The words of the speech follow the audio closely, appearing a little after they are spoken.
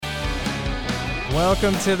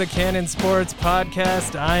Welcome to the Cannon Sports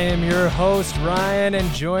Podcast. I am your host, Ryan,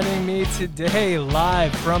 and joining me today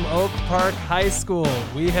live from Oak Park High School,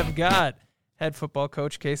 we have got head football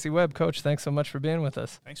coach Casey Webb. Coach, thanks so much for being with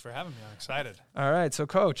us. Thanks for having me. I'm excited. All right, so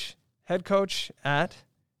Coach, head coach at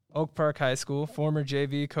Oak Park High School, former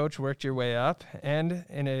JV coach, worked your way up, and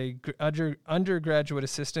in a undergraduate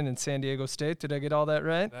assistant in San Diego State. Did I get all that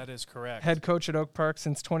right? That is correct. Head coach at Oak Park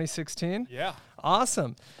since 2016? Yeah.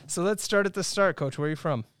 Awesome. So let's start at the start, Coach. Where are you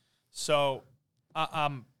from? So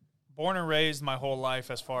I'm born and raised my whole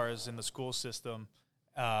life as far as in the school system,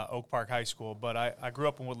 Oak Park High School, but I grew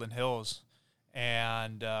up in Woodland Hills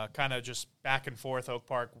and kind of just back and forth, Oak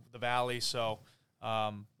Park, the Valley, so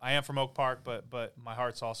I am from Oak Park, but my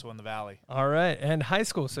heart's also in the Valley. All right. And high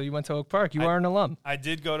school, so you went to Oak Park. You are an alum. I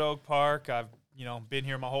did go to Oak Park. I've been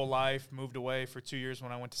here my whole life, moved away for 2 years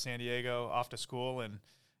when I went to San Diego off to school, and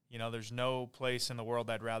there's no place in the world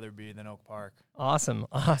I'd rather be than Oak Park. Awesome.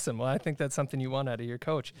 Well, I think that's something you want out of your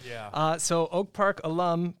coach. Yeah. So Oak Park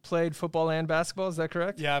alum, played football and basketball, is that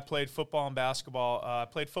correct? Yeah, I played football and basketball. I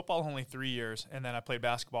played football only 3 years, and then I played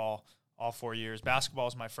basketball all 4 years. Basketball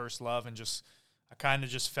is my first love, and I kind of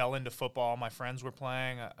just fell into football. My friends were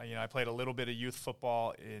playing. I played a little bit of youth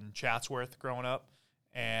football in Chatsworth growing up,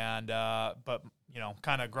 and but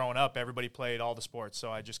kind of growing up, everybody played all the sports.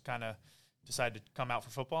 So I just kind of decided to come out for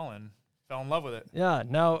football and fell in love with it. Yeah.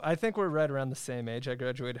 Now, I think we're right around the same age. I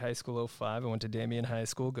graduated high school 05. I went to Damien High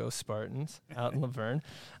School, go Spartans, out in Laverne.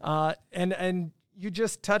 And you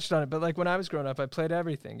just touched on it, but like when I was growing up, I played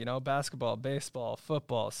everything, basketball, baseball,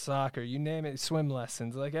 football, soccer, you name it, swim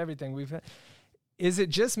lessons, like everything. Is it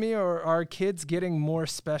just me, or are kids getting more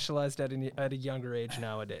specialized at a younger age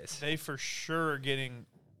nowadays? They for sure are getting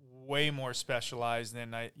way more specialized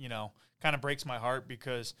than kind of breaks my heart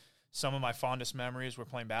because some of my fondest memories were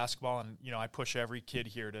playing basketball, and, I push every kid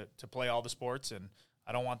here to play all the sports, and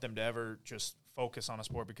I don't want them to ever just focus on a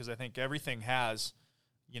sport because I think everything has,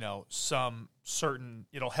 some certain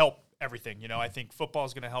 – it'll help everything. I think football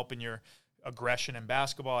is going to help in your aggression in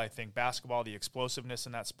basketball. I think basketball, the explosiveness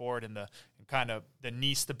in that sport and kind of the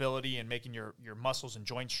knee stability and making your muscles and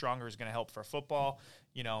joints stronger is going to help for football.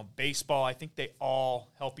 Baseball, I think they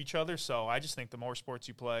all help each other. So I just think the more sports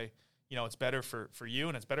you play, it's better for you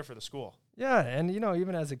and it's better for the school. Yeah, and,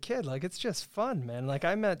 even as a kid, like, it's just fun, man. Like,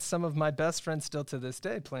 I met some of my best friends still to this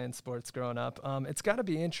day playing sports growing up. It's got to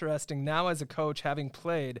be interesting now as a coach, having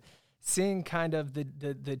played, seeing kind of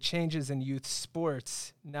the changes in youth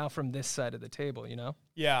sports now from this side of the table,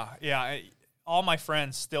 Yeah. All my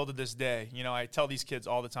friends still to this day, I tell these kids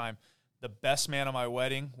all the time, the best man at my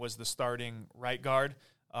wedding was the starting right guard.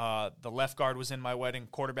 The left guard was in my wedding.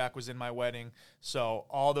 Quarterback was in my wedding. So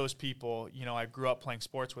all those people, I grew up playing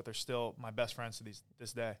sports with are still my best friends to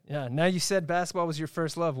this day. Yeah. Now you said basketball was your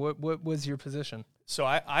first love. What was your position? So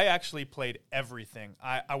I actually played everything.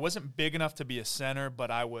 I wasn't big enough to be a center,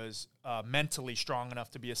 but I was mentally strong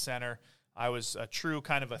enough to be a center. I was a true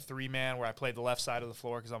kind of a three-man where I played the left side of the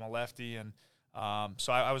floor because I'm a lefty. And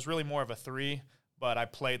so I was really more of a three, but I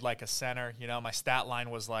played like a center. My stat line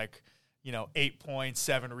was like, 8 points,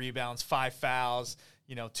 7 rebounds, 5 fouls,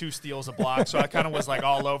 2 steals, a block. So I kind of was like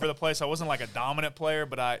all over the place. I wasn't like a dominant player,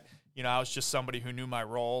 but I was just somebody who knew my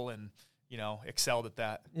role and, excelled at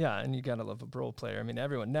that. Yeah, and you got to love a role player. I mean,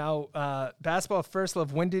 everyone. Now, basketball, first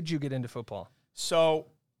love, when did you get into football? So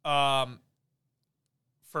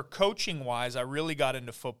for coaching-wise, I really got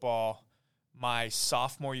into football my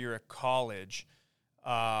sophomore year at college.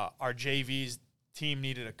 Our JV's team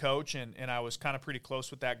needed a coach, and I was kind of pretty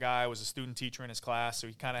close with that guy. I was a student teacher in his class, so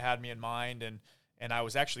he kind of had me in mind, and I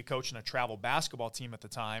was actually coaching a travel basketball team at the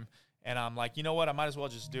time, and I'm like, you know what, I might as well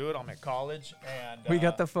just do it. I'm at college. And we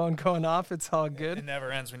got the phone going off. It's all good. It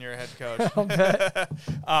never ends when you're a head coach. I'll bet.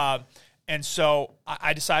 And so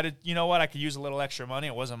I decided, you know what, I could use a little extra money.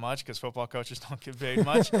 It wasn't much because football coaches don't get paid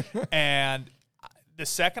much. And the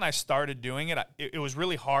second I started doing it, it was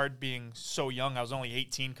really hard being so young. I was only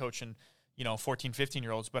 18 coaching 14,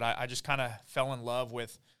 15-year-olds, but I just kind of fell in love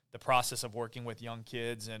with the process of working with young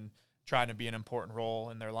kids and trying to be an important role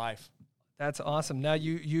in their life. That's awesome. Now,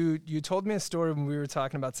 you told me a story when we were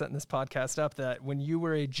talking about setting this podcast up that when you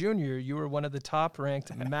were a junior, you were one of the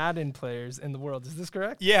top-ranked Madden players in the world. Is this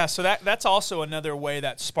correct? Yeah, so that's also another way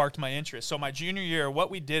that sparked my interest. So my junior year, what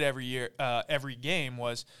we did every game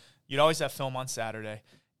was you'd always have film on Saturday,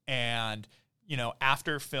 and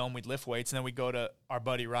after film, we'd lift weights, and then we'd go to our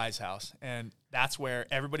buddy Rye's house. And that's where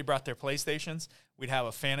everybody brought their PlayStations. We'd have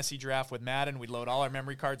a fantasy draft with Madden. We'd load all our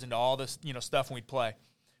memory cards into all this, stuff, and we'd play.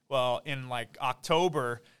 Well, in like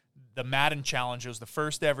October, the Madden Challenge, it was the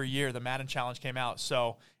first ever year the Madden Challenge came out.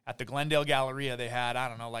 So at the Glendale Galleria, they had,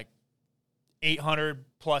 800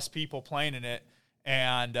 plus people playing in it,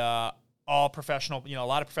 and all professional, a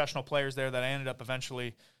lot of professional players there that I ended up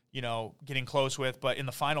eventually, getting close with. But in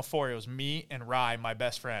the Final Four, it was me and Rye, my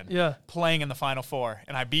best friend, playing in the Final Four.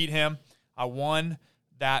 And I beat him. I won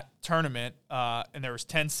that tournament, and there was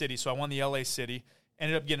 10 cities, so I won the LA city.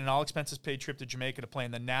 Ended up getting an all-expenses-paid trip to Jamaica to play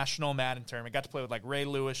in the National Madden Tournament. Got to play with, like, Ray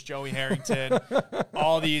Lewis, Joey Harrington,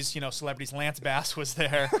 all these, celebrities. Lance Bass was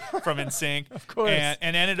there from NSYNC. Of course.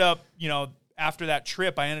 And ended up, after that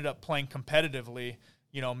trip, I ended up playing competitively,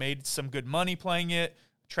 made some good money playing it,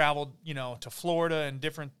 traveled, to Florida and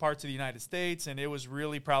different parts of the United States, and it was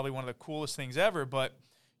really probably one of the coolest things ever. But,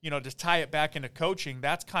 to tie it back into coaching,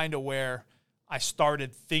 that's kind of where I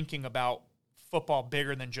started thinking about football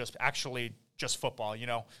bigger than just football.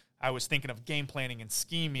 I was thinking of game planning and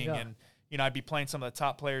scheming, and, I'd be playing some of the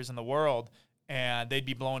top players in the world, and they'd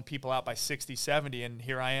be blowing people out by 60, 70, and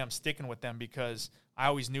here I am sticking with them because I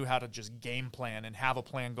always knew how to just game plan and have a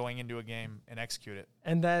plan going into a game and execute it.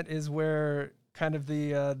 And that is where kind of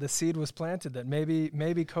the seed was planted that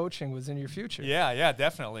maybe coaching was in your future. Yeah,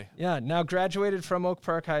 definitely. Yeah. Now graduated from Oak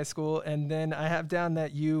Park High School, and then I have down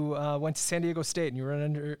that you went to San Diego State and you were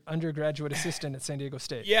an undergraduate assistant at San Diego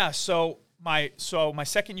State. Yeah. So my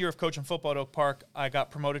second year of coaching football at Oak Park, I got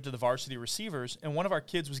promoted to the varsity receivers, and one of our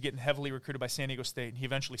kids was getting heavily recruited by San Diego State, and he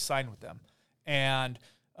eventually signed with them. And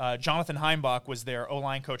Jonathan Heimbach was their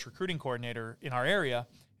O-line coach recruiting coordinator in our area.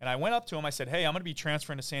 And I went up to him. I said, hey, I'm going to be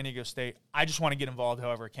transferring to San Diego State. I just want to get involved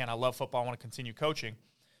however I can. I love football. I want to continue coaching.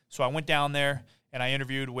 So I went down there, and I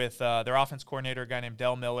interviewed with their offense coordinator, a guy named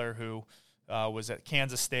Del Miller, who was at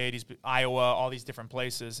Kansas State. He's Iowa, all these different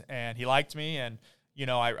places. And he liked me. And,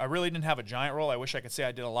 I really didn't have a giant role. I wish I could say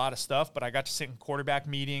I did a lot of stuff, but I got to sit in quarterback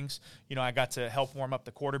meetings. I got to help warm up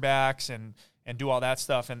the quarterbacks and do all that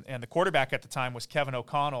stuff. And the quarterback at the time was Kevin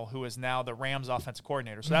O'Connell, who is now the Rams offensive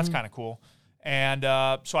coordinator. So that's kind of cool. And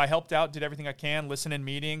so I helped out, did everything I can, listened in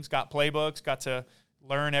meetings, got playbooks, got to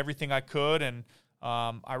learn everything I could. And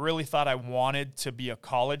I really thought I wanted to be a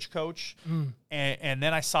college coach. And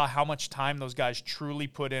then I saw how much time those guys truly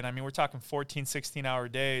put in. I mean, we're talking 14, 16-hour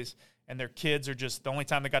days, and their kids are just – the only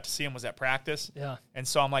time they got to see them was at practice. Yeah. And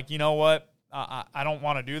so I'm like, you know what? I don't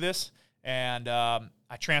want to do this. And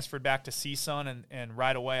I transferred back to CSUN, and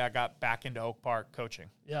right away I got back into Oak Park coaching.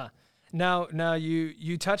 Yeah. Now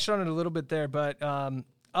you touched on it a little bit there, but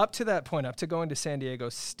up to that point, up to going to San Diego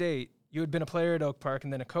State, you had been a player at Oak Park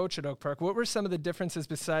and then a coach at Oak Park. What were some of the differences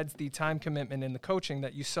besides the time commitment in the coaching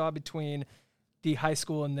that you saw between the high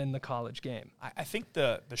school and then the college game? I think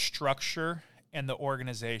the structure and the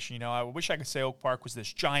organization, I wish I could say Oak Park was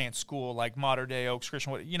this giant school like modern-day Oaks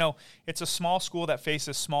Christian. It's a small school that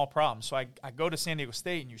faces small problems. So I go to San Diego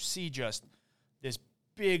State, and you see just this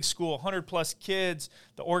big school, 100-plus kids,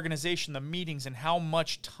 the organization, the meetings, and how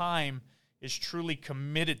much time is truly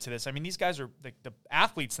committed to this. I mean, these guys are – the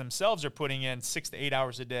athletes themselves are putting in 6 to 8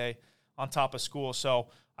 hours a day on top of school. So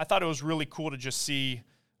I thought it was really cool to just see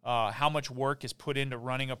how much work is put into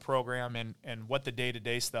running a program and what the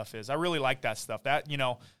day-to-day stuff is. I really like that stuff. That,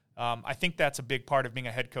 I think that's a big part of being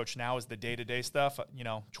a head coach now is the day-to-day stuff.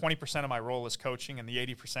 20% of my role is coaching, and the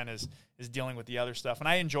 80% is dealing with the other stuff. And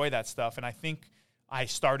I enjoy that stuff, and I think I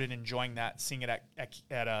started enjoying that, seeing it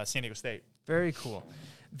at San Diego State. Very cool.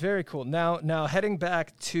 Very cool. Now heading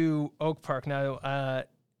back to Oak Park. Now,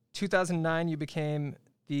 2009, you became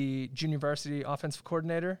the junior varsity offensive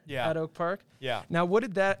coordinator at Oak Park. Yeah. Now, what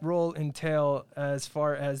did that role entail as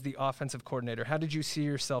far as the offensive coordinator? How did you see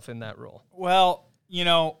yourself in that role? Well,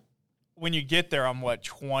 when you get there, I'm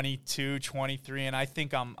 22, 23, and I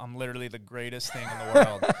think I'm literally the greatest thing in the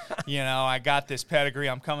world. I got this pedigree.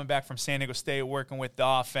 I'm coming back from San Diego State working with the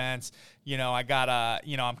offense. I got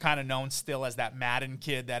I'm kind of known still as that Madden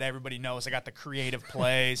kid that everybody knows. I got the creative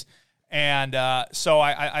plays. And so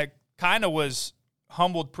I kind of was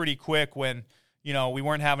humbled pretty quick when, we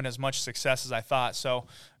weren't having as much success as I thought. So,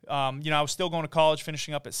 I was still going to college,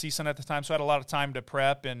 finishing up at CSUN at the time, so I had a lot of time to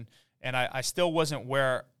prep, and I still wasn't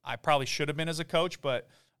where I probably should have been as a coach, but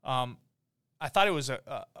I thought it was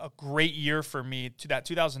a great year for me, to that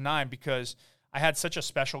 2009, because I had such a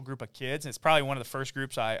special group of kids. It's probably one of the first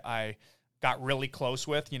groups I got really close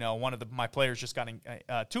with. One of my players just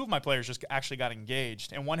two of my players just actually got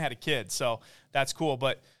engaged, and one had a kid, so that's cool.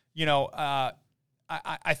 But,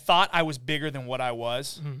 I thought I was bigger than what I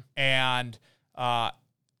was, and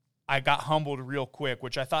I got humbled real quick,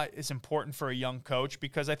 which I thought is important for a young coach,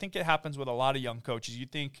 because I think it happens with a lot of young coaches. You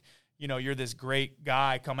think, you're this great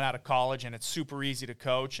guy coming out of college and it's super easy to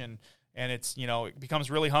coach, and it's, it becomes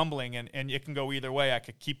really humbling, and it can go either way. I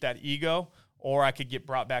could keep that ego, or I could get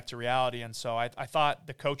brought back to reality. And so I thought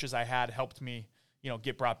the coaches I had helped me,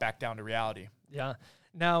 get brought back down to reality. Yeah.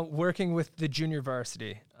 Now, working with the junior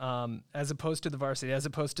varsity, as opposed to the varsity, as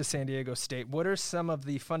opposed to San Diego State, what are some of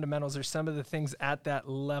the fundamentals or some of the things at that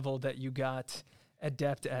level that you got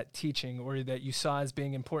adept at teaching or that you saw as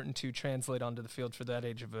being important to translate onto the field for that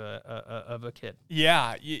age of a kid?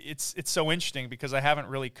 Yeah, it's so interesting because I haven't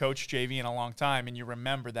really coached JV in a long time, and you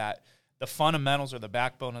remember that the fundamentals are the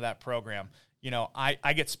backbone of that program.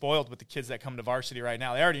 I get spoiled with the kids that come to varsity right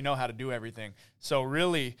now. They already know how to do everything. So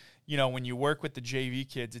really, when you work with the JV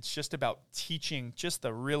kids, it's just about teaching just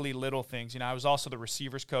the really little things. I was also the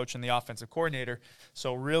receivers coach and the offensive coordinator.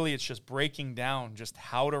 So really it's just breaking down just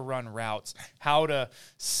how to run routes, how to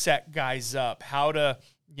set guys up, how to,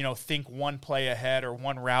 think one play ahead or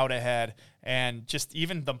one route ahead, and just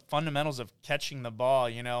even the fundamentals of catching the ball,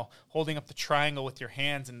 holding up the triangle with your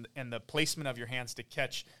hands and the placement of your hands to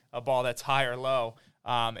catch a ball that's high or low.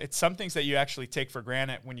 It's some things that you actually take for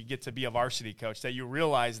granted when you get to be a varsity coach, that you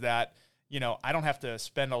realize that, I don't have to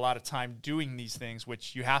spend a lot of time doing these things,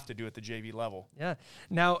 which you have to do at the JV level. Yeah.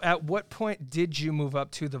 Now, at what point did you move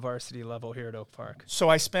up to the varsity level here at Oak Park? So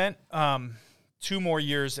I spent 2 more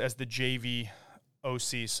years as the JV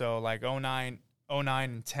OC, so like 09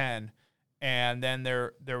 and 10, and then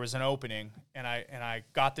there was an opening, and I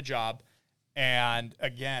got the job, and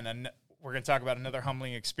again, we're going to talk about another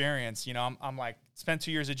humbling experience. I'm like, spent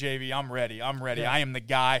 2 years at JV. I'm ready. Yeah. I am the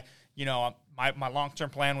guy. My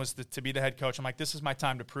long-term plan was to be the head coach. I'm like, this is my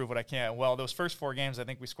time to prove what I can. Well, those first 4 games, I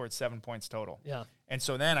think we scored 7 points total. Yeah. And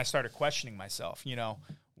so then I started questioning myself,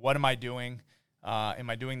 what am I doing? Am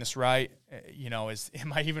I doing this right?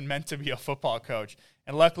 Am I even meant to be a football coach?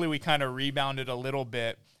 And luckily we kind of rebounded a little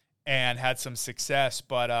bit and had some success.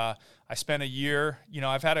 But I spent a year,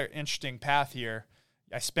 I've had an interesting path here.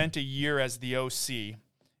 I spent a year as the OC,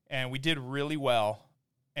 and we did really well.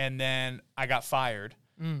 And then I got fired,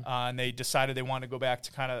 and they decided they wanted to go back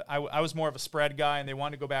to kind of – I was more of a spread guy, and they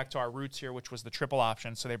wanted to go back to our roots here, which was the triple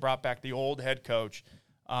option. So they brought back the old head coach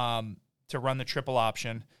to run the triple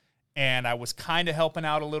option, and I was kind of helping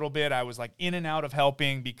out a little bit. I was like in and out of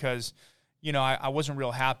helping because, I wasn't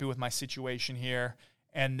real happy with my situation here.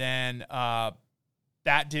 And then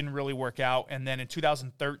that didn't really work out. And then in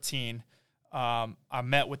 2013 – I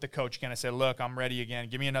met with the coach again. I said, look, I'm ready again.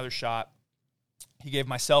 Give me another shot. He gave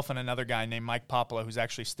myself and another guy named Mike Popolo, who's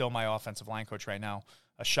actually still my offensive line coach right now,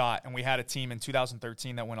 a shot. And we had a team in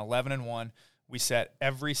 2013 that went 11-1. We set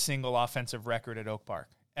every single offensive record at Oak Park,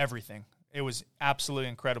 everything. It was absolutely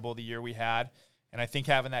incredible the year we had. And I think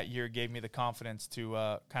having that year gave me the confidence to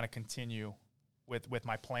kind of continue with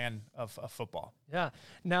my plan of football. Yeah.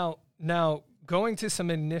 Now going to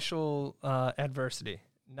some initial adversity,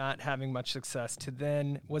 not having much success, to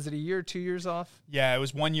then, was it a year, 2 years off? Yeah, it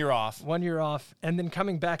was 1 year off. 1 year off, and then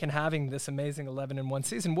coming back and having this amazing 11-1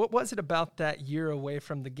 season. What was it about that year away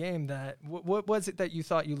from the game that, what was it that you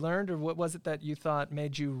thought you learned, or what was it that you thought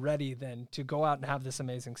made you ready then to go out and have this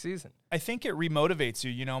amazing season? I think it remotivates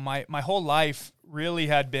you. My whole life really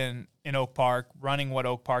had been in Oak Park, running what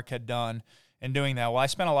Oak Park had done and doing that. Well, I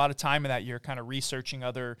spent a lot of time in that year kind of researching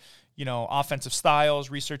other offensive styles,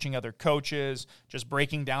 researching other coaches, just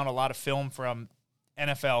breaking down a lot of film from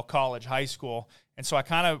NFL, college, high school. And so I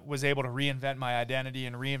kind of was able to reinvent my identity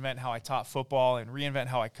and reinvent how I taught football and reinvent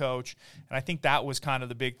how I coach. And I think that was kind of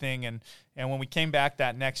the big thing. And when we came back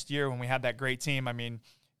that next year, when we had that great team, I mean,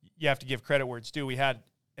 you have to give credit where it's due. We had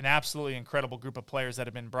an absolutely incredible group of players that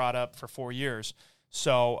had been brought up for 4 years.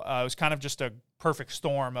 So it was kind of just a perfect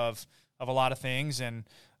storm of a lot of things. And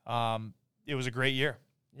it was a great year.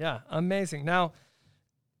 Yeah, amazing. Now,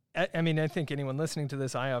 I mean, I think anyone listening to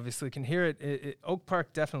this, I obviously can hear it. Oak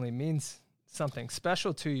Park definitely means something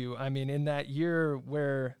special to you. I mean, in that year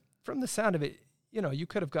where, from the sound of it, you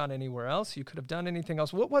could have gone anywhere else. You could have done anything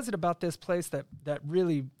else. What was it about this place that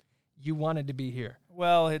really you wanted to be here?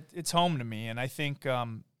 Well, it's home to me, and I think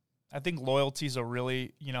loyalty is a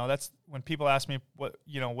really, that's when people ask me what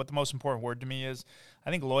the most important word to me is. I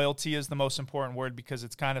think loyalty is the most important word because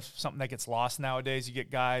it's kind of something that gets lost nowadays. You get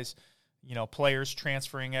guys, players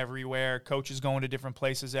transferring everywhere, coaches going to different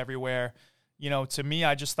places everywhere. To me,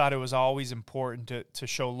 I just thought it was always important to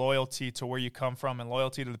show loyalty to where you come from and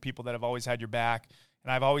loyalty to the people that have always had your back.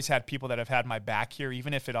 And I've always had people that have had my back here,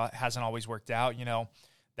 even if it hasn't always worked out.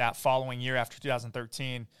 That following year after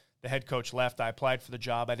 2013, the head coach left. I applied for the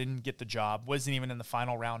job. I didn't get the job. Wasn't even in the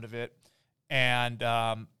final round of it. And,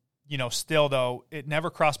 still though, it never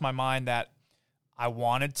crossed my mind that I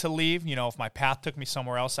wanted to leave. If my path took me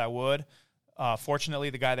somewhere else, I would. Fortunately,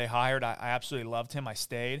 the guy they hired, I absolutely loved him. I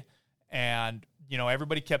stayed. And,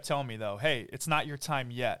 everybody kept telling me though, hey, it's not your time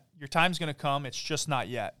yet. Your time's going to come. It's just not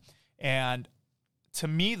yet. And to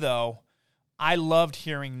me though, I loved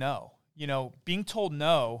hearing no. You know, being told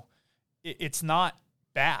no, it's not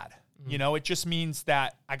bad. You know, it just means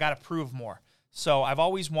that I got to prove more. So I've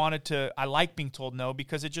always wanted to, I like being told no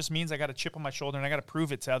because it just means I got a chip on my shoulder and I got to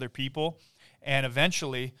prove it to other people. And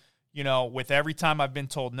eventually, you know, with every time I've been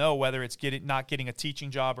told no, whether it's not getting a teaching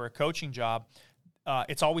job or a coaching job,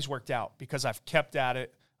 it's always worked out because I've kept at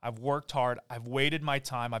it. I've worked hard. I've waited my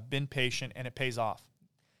time. I've been patient, and it pays off.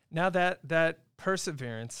 Now that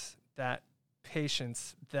perseverance, that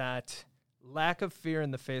patience, that lack of fear in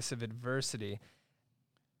the face of adversity,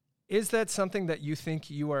 is that something that you think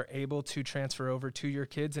you are able to transfer over to your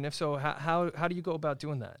kids? And if so, how do you go about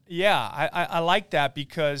doing that? Yeah, I like that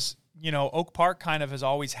because, you know, Oak Park kind of has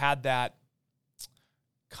always had that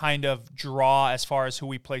kind of draw as far as who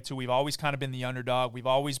we play to. We've always kind of been the underdog. We've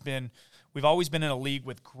always been in a league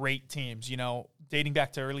with great teams. You know, dating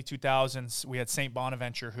back to early 2000s, we had St.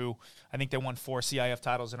 Bonaventure, who I think they won 4 CIF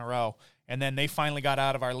titles in a row. And then they finally got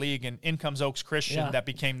out of our league, and in comes Oaks Christian that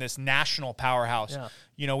became this national powerhouse. Yeah.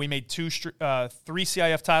 You know, we made 3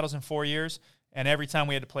 CIF titles in 4 years, and every time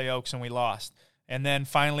we had to play Oaks, and we lost. And then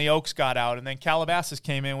finally Oaks got out, and then Calabasas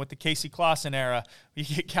came in with the Casey Clausen era. We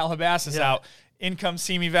get Calabasas out. In comes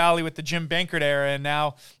Simi Valley with the Jim Bankert era, and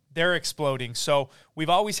now they're exploding. So we've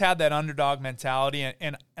always had that underdog mentality,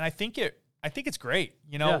 and I think it's great.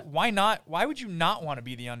 You know, why not? Why would you not want to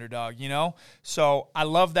be the underdog, you know? So I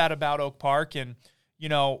love that about Oak Park. And, you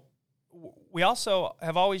know, we also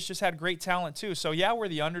have always just had great talent too. So, yeah, we're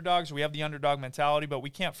the underdogs. We have the underdog mentality, but we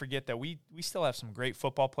can't forget that we still have some great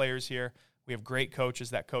football players here. We have great coaches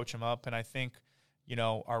that coach them up. And I think, you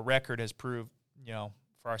know, our record has proved, you know,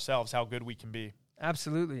 for ourselves how good we can be.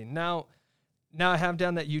 Absolutely. Now I have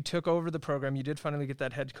down that you took over the program. You did finally get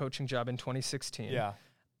that head coaching job in 2016. Yeah.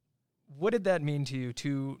 What did that mean to you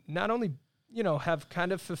to not only, you know, have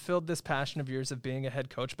kind of fulfilled this passion of yours of being a head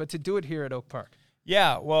coach, but to do it here at Oak Park?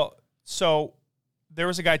 Yeah, well, so there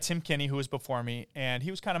was a guy, Tim Kinney, who was before me, and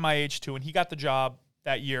he was kind of my age too, and he got the job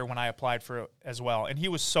that year when I applied for it as well, and he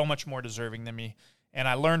was so much more deserving than me. And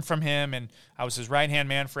I learned from him, and I was his right-hand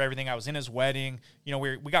man for everything. I was in his wedding. You know,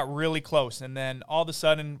 we got really close. And then all of a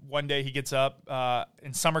sudden, one day he gets up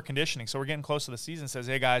in summer conditioning. So we're getting close to the season, says,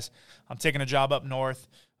 hey, guys, I'm taking a job up north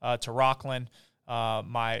to Rockland.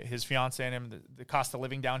 His fiance and him, the cost of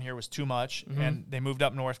living down here was too much, and they moved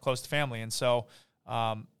up north close to family. And so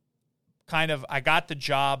kind of I got the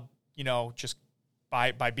job, you know, just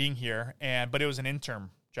by being here, but it was an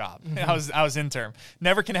interim job. I was intern.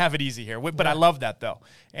 Never can have it easy here, but I love that though.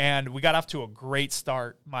 And we got off to a great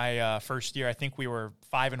start my first year. I think we were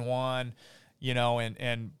 5-1, you know,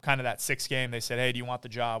 and kind of that 6th game, they said, hey, do you want the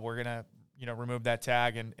job? We're gonna, you know, remove that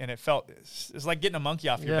tag. And it's like getting a monkey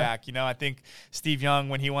off your back. You know, I think Steve Young,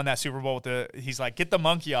 when he won that Super Bowl he's like, get the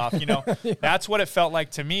monkey off, you know. That's what it felt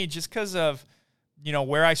like to me, just because of, you know,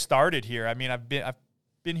 where I started here. I mean, I've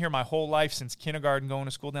been here my whole life, since kindergarten, going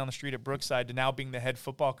to school down the street at Brookside, to now being the head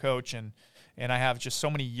football coach, and I have just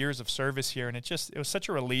so many years of service here, and it was such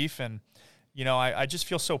a relief. And you know, I just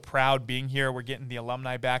feel so proud being here. We're getting the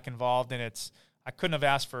alumni back involved, and I couldn't have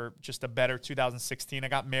asked for just a better 2016. I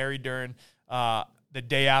got married during the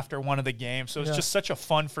day after one of the games, so it was just such a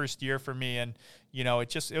fun first year for me, and you know,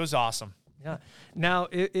 it was awesome. Yeah. Now,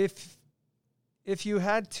 if you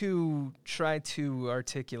had to try to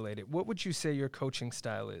articulate it, what would you say your coaching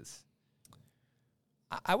style is?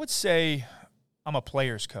 I would say I'm a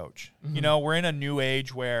player's coach. You know, we're in a new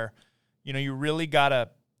age where, you know, you really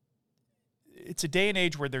it's a day and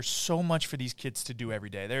age where there's so much for these kids to do every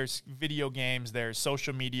day. There's video games, there's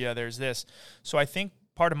social media, there's this. So I think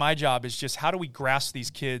part of my job is just how do we grasp these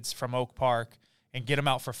kids from Oak Park and get them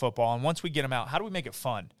out for football? And once we get them out, how do we make it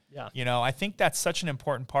fun? Yeah. You know, I think that's such an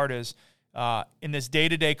important part is, in this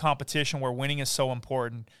day-to-day competition where winning is so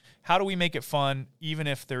important, how do we make it fun even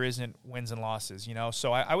if there isn't wins and losses, you know?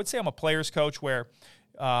 So I would say I'm a player's coach where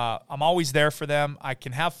I'm always there for them. I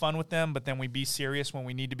can have fun with them, but then we be serious when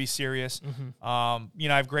we need to be serious. You know,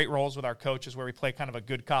 I have great roles with our coaches where we play kind of a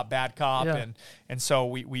good cop, bad cop, and so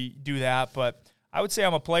we do that. But I would say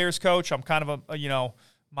I'm a player's coach. I'm kind of a, you know,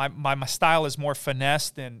 my style is more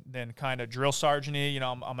finesse than kind of drill sergeant-y. You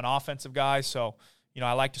know, I'm an offensive guy, so you know,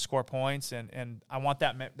 I like to score points, and I want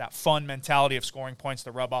that fun mentality of scoring points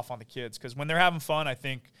to rub off on the kids, because when they're having fun, I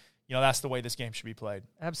think, you know, that's the way this game should be played.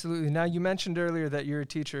 Absolutely. Now, you mentioned earlier that you're a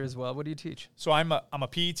teacher as well. What do you teach? So I'm a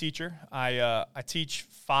PE teacher. I teach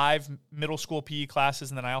 5 middle school PE classes,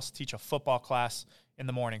 and then I also teach a football class in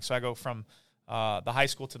the morning. So I go from the high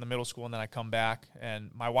school to the middle school, and then I come back.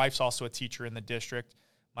 And my wife's also a teacher in the district.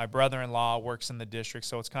 My brother-in-law works in the district,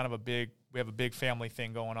 so it's kind of we have a big family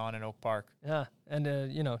thing going on in Oak Park. Yeah, and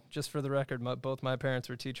you know, just for the record, both my parents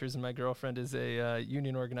were teachers, and my girlfriend is a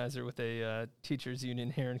union organizer with a teachers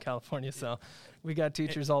union here in California. So we got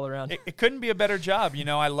teachers all around. It couldn't be a better job. You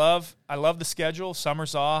know, I love the schedule.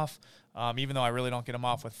 Summer's off, even though I really don't get them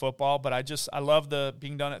off with football. But I love the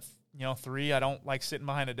being done at 3. I don't like sitting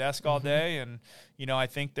behind a desk all day, and I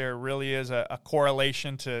think there really is a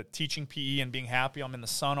correlation to teaching PE and being happy. I'm in the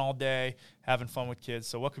sun all day, having fun with kids.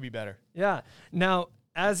 So what could be better? Yeah. Now,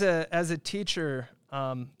 as a teacher,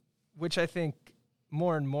 which I think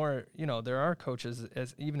more and more, there are coaches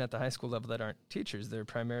even at the high school level that aren't teachers. They're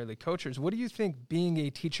primarily coaches. What do you think being a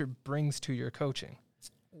teacher brings to your coaching?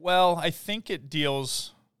 Well, I think it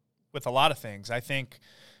deals with a lot of things. I think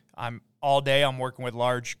I'm working with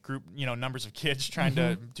large group, numbers of kids trying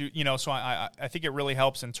to do, so I think it really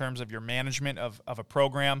helps in terms of your management of a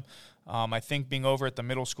program. I think being over at the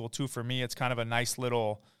middle school too, for me, it's kind of a nice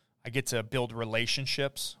little, I get to build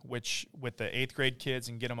relationships, which with the 8th grade kids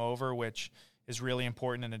and get them over, which is really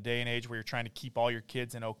important in a day and age where you're trying to keep all your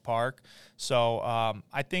kids in Oak Park. So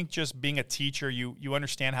I think just being a teacher, you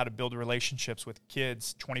understand how to build relationships with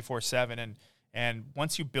kids 24/7, and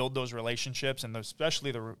once you build those relationships, and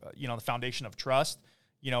especially the foundation of trust,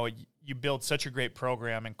 you build such a great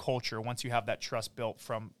program and culture once you have that trust built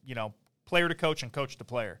from player to coach and coach to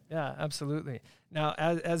player. Yeah, absolutely. Now,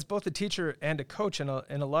 as both a teacher and a coach, in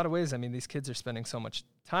a lot of ways, I mean, these kids are spending so much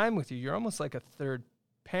time with you. You're almost like a third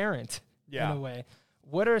parent in a way.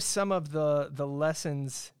 What are some of the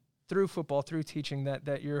lessons through football, through teaching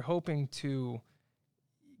that you're hoping to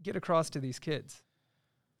get across to these kids?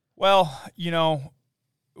 Well,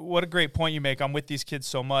 what a great point you make. I'm with these kids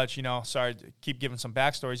so much, sorry to keep giving some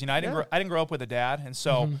backstories. I didn't grow up with a dad, and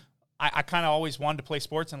so I kind of always wanted to play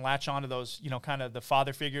sports and latch on to those, kind of the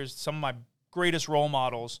father figures. Some of my greatest role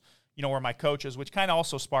models, were my coaches, which kind of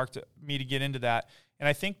also sparked me to get into that. And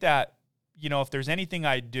I think that, if there's anything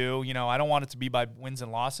I do, I don't want it to be by wins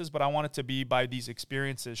and losses, but I want it to be by these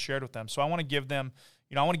experiences shared with them. So I want to give them,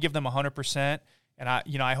 100%. And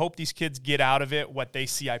I hope these kids get out of it what they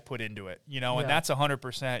see I put into it, and that's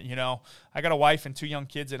 100%. I got a wife and 2 young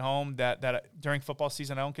kids at home that during football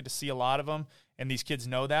season, I don't get to see a lot of them. And these kids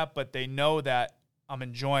know that, but they know that I'm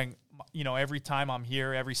enjoying, every time I'm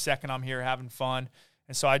here, every second I'm here having fun.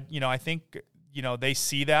 And so I think, they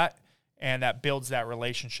see that, and that builds that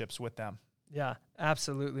relationships with them. Yeah,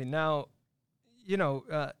 absolutely. Now,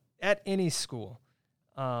 at any school,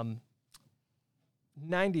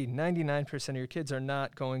 99% of your kids are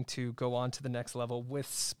not going to go on to the next level with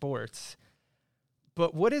sports.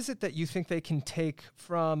 But what is it that you think they can take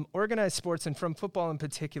from organized sports and from football in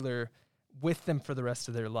particular with them for the rest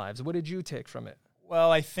of their lives? What did you take from it?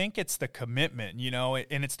 Well, I think it's the commitment,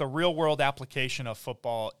 and it's the real world application of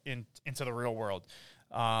football into the real world.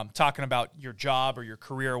 Talking about your job or your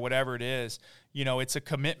career or whatever it is, it's a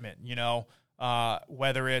commitment,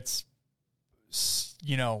 whether it's,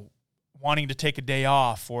 wanting to take a day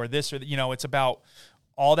off or this or, it's about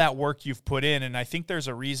all that work you've put in. And I think there's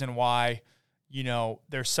a reason why,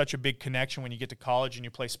 there's such a big connection when you get to college and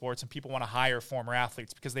you play sports and people want to hire former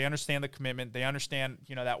athletes because they understand the commitment. They understand,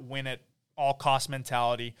 that win at all cost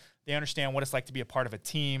mentality. They understand what it's like to be a part of a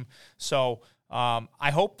team. So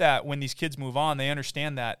I hope that when these kids move on, they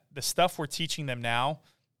understand that the stuff we're teaching them now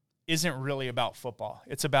isn't really about football.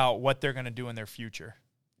 It's about what they're going to do in their future.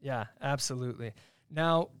 Yeah, absolutely.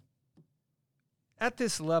 Now, at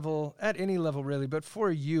this level, at any level really, but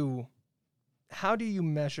for you, how do you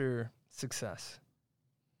measure success?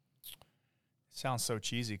 It sounds so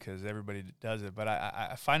cheesy because everybody does it, but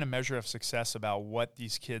I find a measure of success about what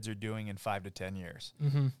these kids are doing in 5 to 10 years.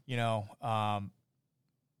 I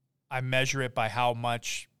measure it by how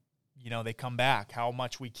much, they come back, how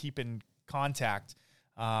much we keep in contact,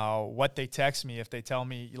 what they text me. If they tell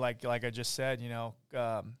me, like I just said,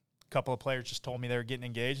 couple of players just told me they were getting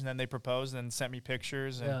engaged, and then they proposed and sent me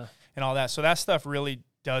pictures and all that. So that stuff really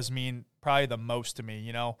does mean probably the most to me.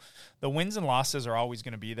 The wins and losses are always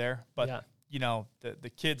going to be there, but the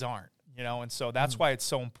kids aren't, and so that's why it's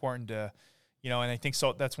so important to, and I think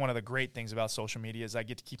so that's one of the great things about social media is I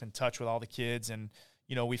get to keep in touch with all the kids. And,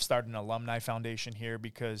 we've started an alumni foundation here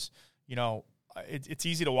because, it's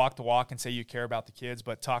easy to walk the walk and say you care about the kids,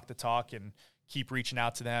 but talk the talk and keep reaching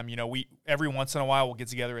out to them. We every once in a while we'll get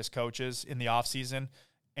together as coaches in the off season,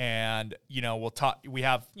 and we'll talk. We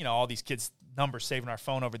have all these kids' numbers saved in our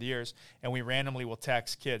phone over the years, and we randomly will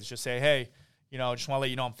text kids, just say, hey, just want to let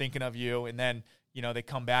you know I'm thinking of you, and then they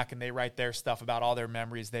come back and they write their stuff about all their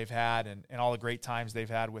memories they've had and all the great times they've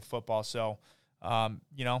had with football. So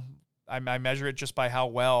I measure it just by how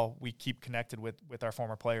well we keep connected with our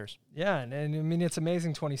former players. Yeah, and I mean, it's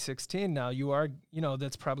amazing 2016 now. You are,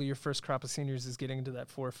 that's probably your first crop of seniors is getting into that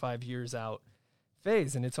 4 or 5 years out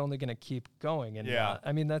phase, and it's only going to keep going. And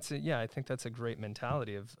I mean, I think that's a great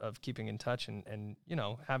mentality of keeping in touch and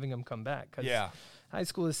having them come back. 'Cause high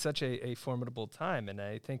school is such a formidable time, and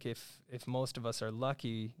I think if most of us are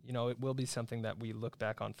lucky, it will be something that we look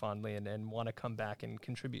back on fondly and want to come back and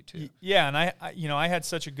contribute to. Yeah, and I had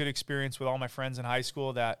such a good experience with all my friends in high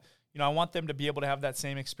school that I want them to be able to have that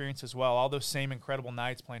same experience as well. All those same incredible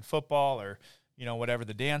nights playing football or whatever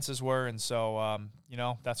the dances were, and so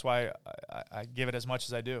that's why I give it as much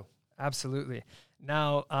as I do. Absolutely.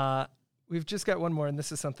 Now, we've just got one more, and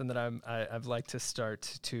this is something that I've liked to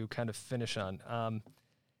start to kind of finish on.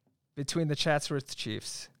 Between the Chatsworth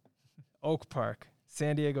Chiefs, Oak Park,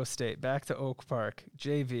 San Diego State, back to Oak Park,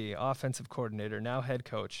 JV, offensive coordinator, now head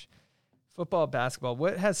coach, football, basketball,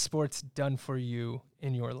 what has sports done for you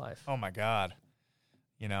in your life? Oh, my God.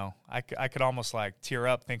 I could almost like tear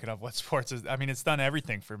up thinking of what sports is. I mean, it's done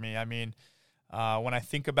everything for me. I mean, when I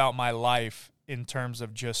think about my life in terms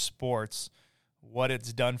of just sports, what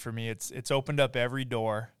it's done for me, it's opened up every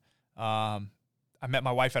door. I met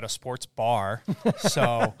my wife at a sports bar.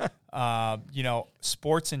 So,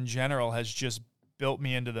 sports in general has just built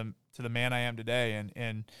me into the man I am today.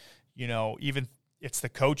 And even it's the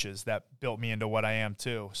coaches that built me into what I am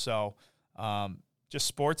too. So, just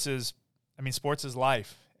sports is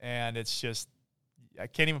life. And it's just, I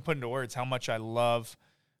can't even put into words how much I love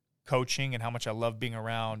coaching and how much I love being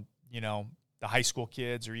around, the high school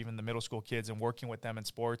kids or even the middle school kids and working with them in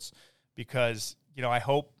sports, because, I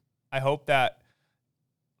hope that,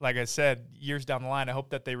 like I said, years down the line, I hope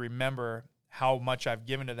that they remember how much I've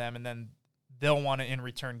given to them, and then they'll want to in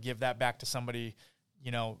return give that back to somebody,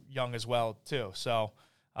 young as well too. So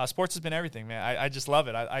sports has been everything, man. I just love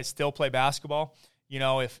it. I still play basketball.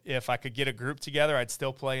 If I could get a group together, I'd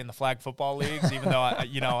still play in the flag football leagues, even though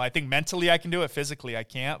I think mentally I can do it, physically I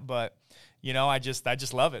can't, but I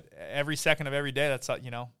just love it every second of every day. That's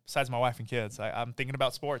besides my wife and kids, I'm thinking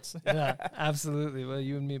about sports. Yeah, absolutely. Well,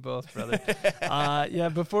 you and me both, brother.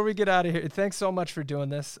 Before we get out of here, thanks so much for doing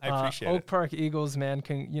this. I appreciate it. Oak Park Eagles, man,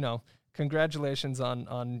 congratulations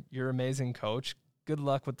on your amazing coach. Good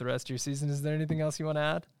luck with the rest of your season. Is there anything else you want to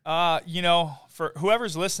add? For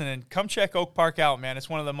whoever's listening, come check Oak Park out, man. It's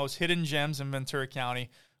one of the most hidden gems in Ventura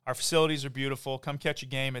County. Our facilities are beautiful. Come catch a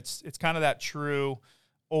game. It's kind of that true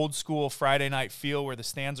old school Friday night feel where the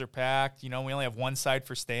stands are packed. We only have one side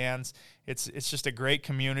for stands. It's just a great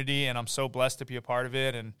community, and I'm so blessed to be a part of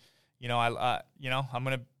it. And I'm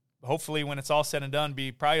gonna hopefully, when it's all said and done,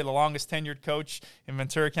 be probably the longest tenured coach in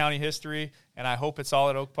Ventura County history. And I hope it's all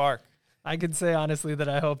at Oak Park. I can say honestly that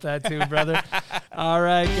I hope that too, brother. All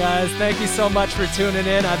right, guys. Thank you so much for tuning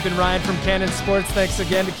in. I've been Ryan from Cannon Sports. Thanks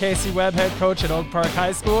again to Casey Webb, head coach at Oak Park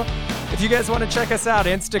High School. If you guys want to check us out,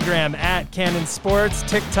 Instagram @Cannon Sports,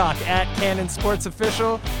 TikTok @Cannon Sports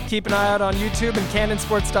Official. Keep an eye out on YouTube and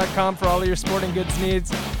cannonsports.com for all of your sporting goods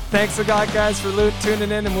needs. Thanks a lot, guys, for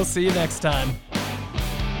tuning in, and we'll see you next time.